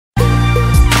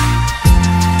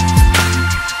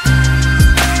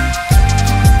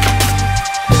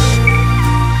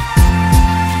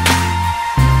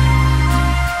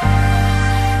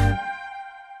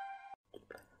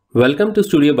Welcome to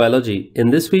Studio Biology. In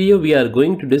this video, we are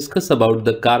going to discuss about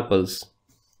the carpels.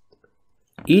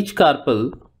 Each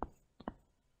carpel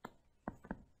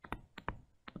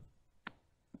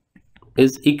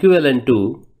is equivalent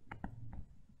to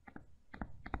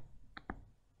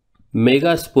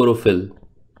megasporophyll.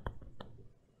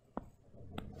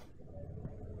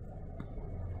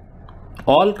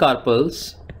 All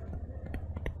carpels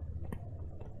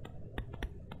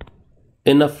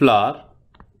in a flower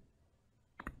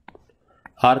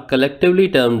are collectively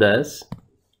termed as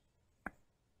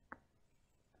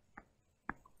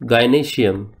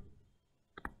gynoecium.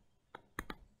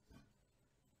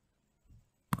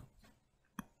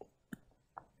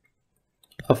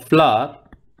 A flower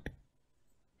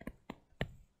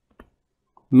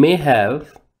may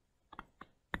have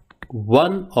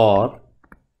one or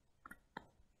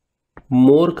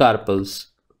more carpels.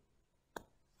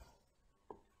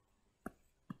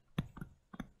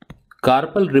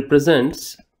 Carpel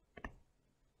represents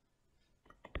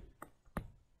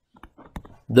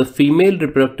the female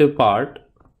reproductive part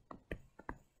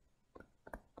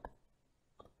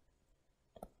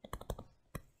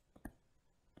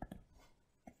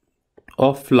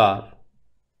of flower.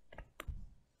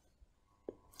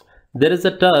 There is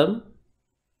a term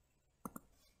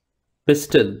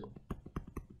pistil.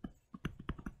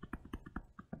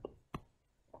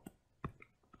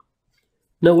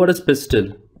 Now, what is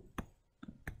pistil?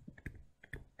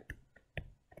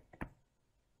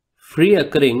 Free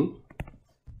occurring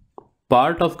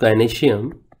part of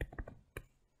gynoecium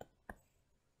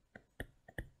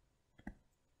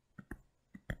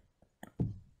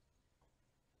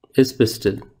is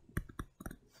pistil,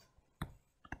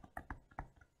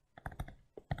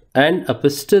 and a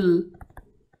pistil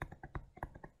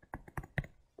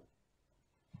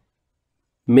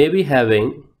may be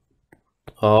having,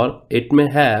 or it may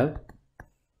have,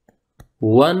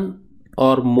 one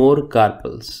or more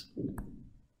carpels.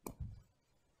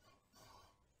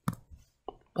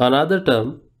 Another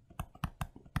term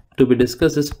to be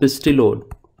discussed is pistillode.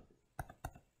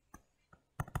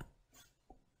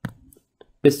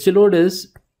 Pistillode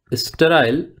is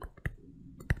sterile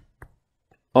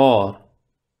or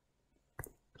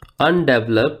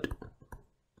undeveloped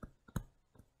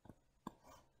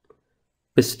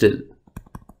pistil.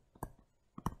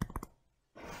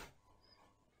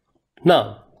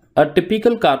 Now, a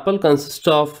typical carpel consists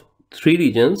of three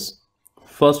regions.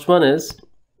 First one is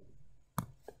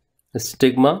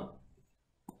stigma,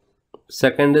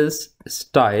 second is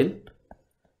style,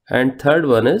 and third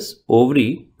one is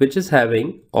ovary, which is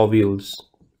having ovules.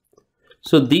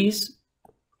 So these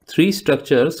three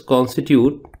structures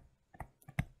constitute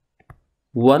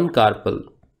one carpel.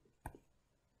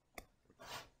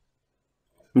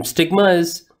 Stigma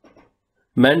is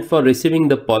meant for receiving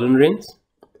the pollen grains.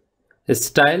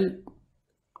 Style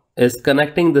is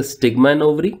connecting the stigma and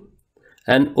ovary,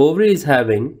 and ovary is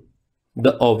having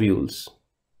the ovules.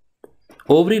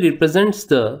 Ovary represents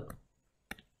the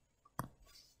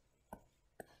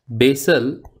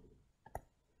basal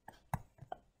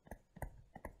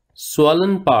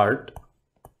swollen part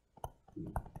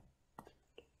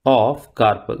of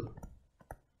carpel.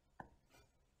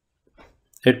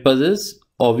 It possesses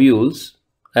ovules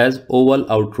as oval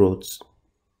outgrowths.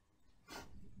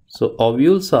 So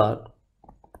ovules are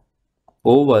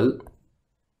oval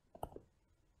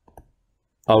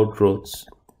outgrowths.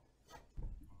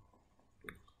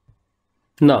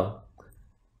 Now,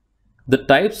 the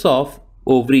types of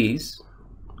ovaries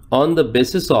on the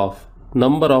basis of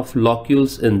number of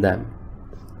locules in them.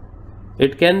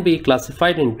 It can be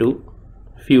classified into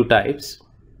few types,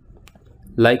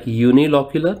 like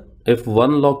unilocular if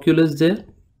one locule is there,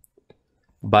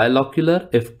 bilocular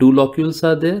if two locules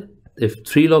are there, if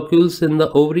three locules in the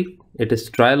ovary it is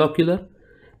trilocular,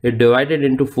 it divided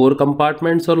into four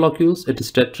compartments or locules it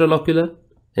is tetralocular.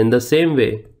 In the same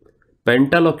way,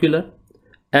 pentalocular,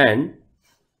 and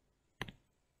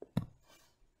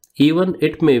even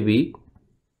it may be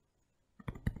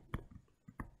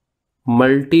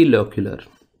multilocular,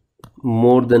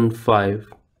 more than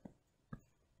 5.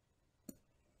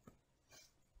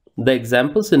 The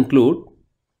examples include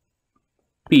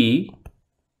pea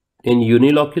in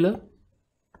unilocular,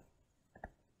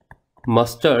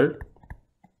 mustard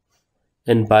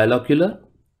in bilocular,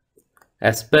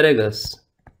 asparagus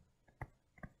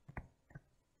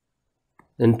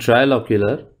in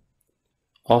trilocular,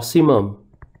 ocimum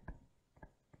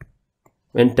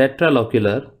in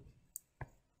tetralocular,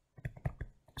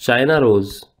 China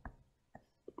rose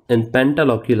in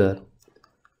pentalocular,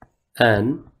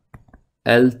 and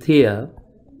Althea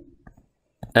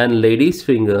and lady's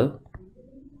finger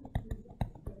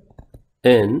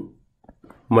in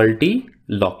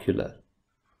multilocular.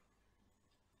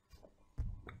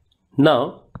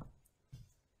 Now,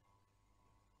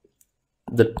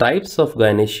 the types of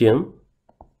gynoecium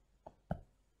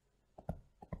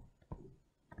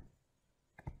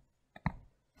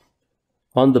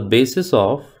on the basis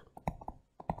of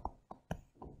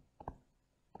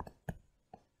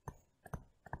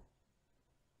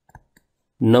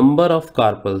number of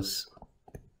carpels.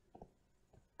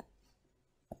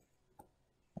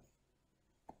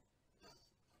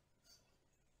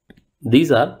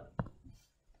 These are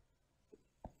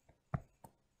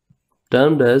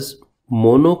termed as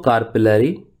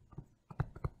monocarpellary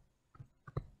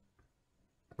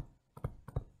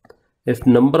if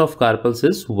number of carpels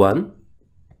is 1.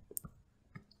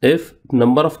 If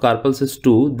number of carpels is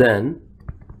 2, then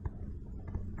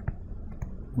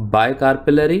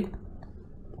bicarpellary.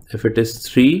 If it is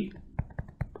 3,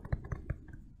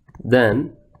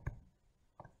 then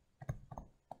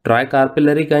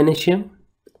tricarpellary gynoecium.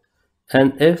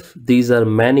 And if these are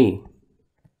many,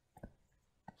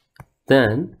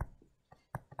 then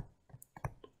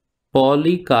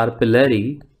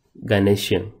polycarpellary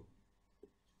gynoecium.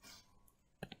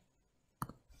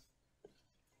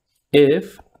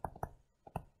 If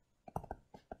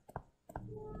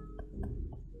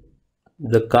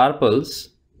the carpels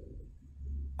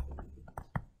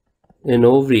in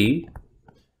ovary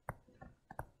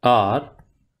are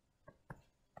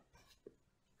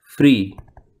free,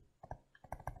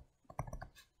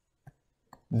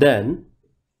 then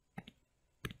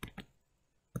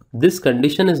this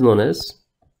condition is known as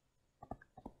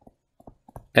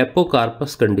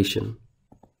apocarpus condition,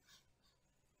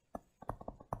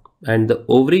 and the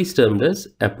ovary is termed as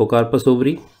apocarpus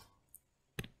ovary.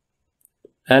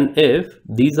 And if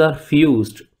these are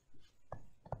fused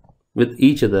with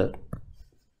each other,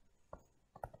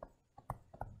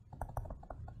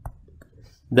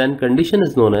 then condition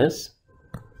is known as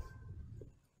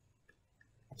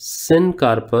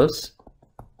syncarpus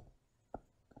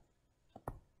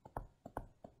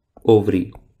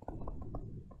ovary.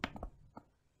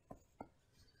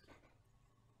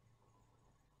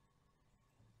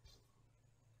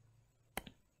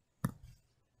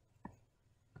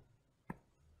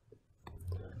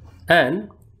 And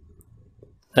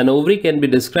an ovary can be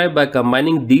described by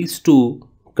combining these two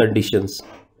conditions.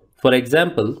 For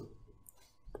example,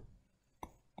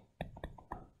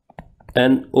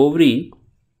 an ovary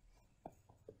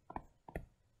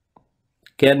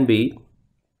can be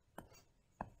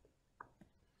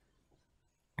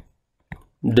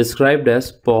described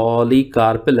as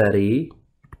polycarpellary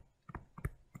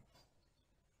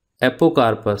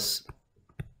apocarpus.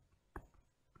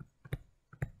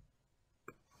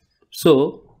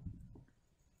 So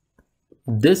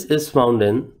this is found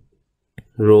in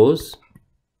rose,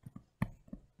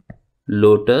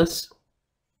 lotus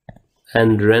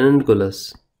and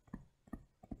ranunculus.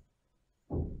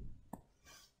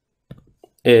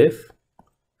 If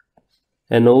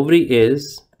an ovary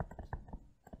is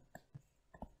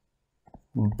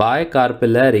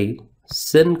bicarpellary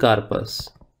syncarpus,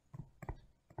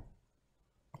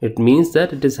 it means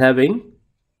that it is having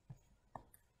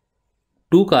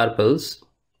two carpels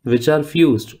which are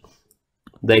fused.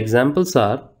 The examples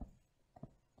are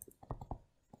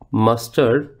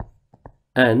mustard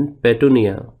and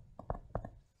petunia.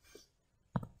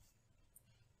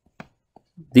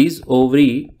 These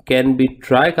ovary can be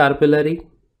tricarpellary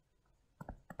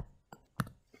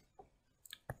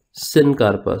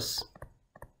syncarpus.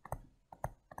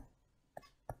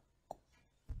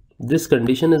 This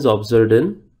condition is observed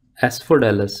in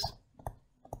asphodelus.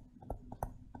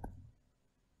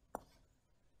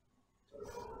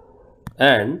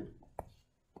 And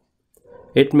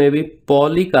it may be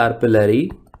polycarpellary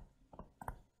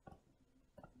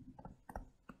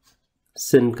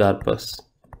syncarpus.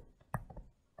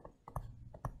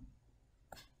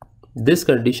 This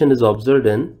condition is observed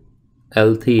in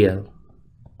Althea.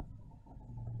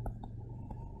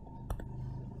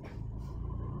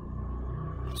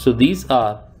 So these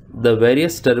are the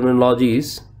various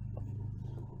terminologies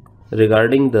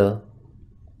regarding the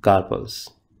carpels.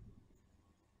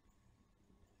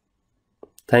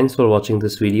 Thanks for watching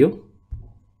this video.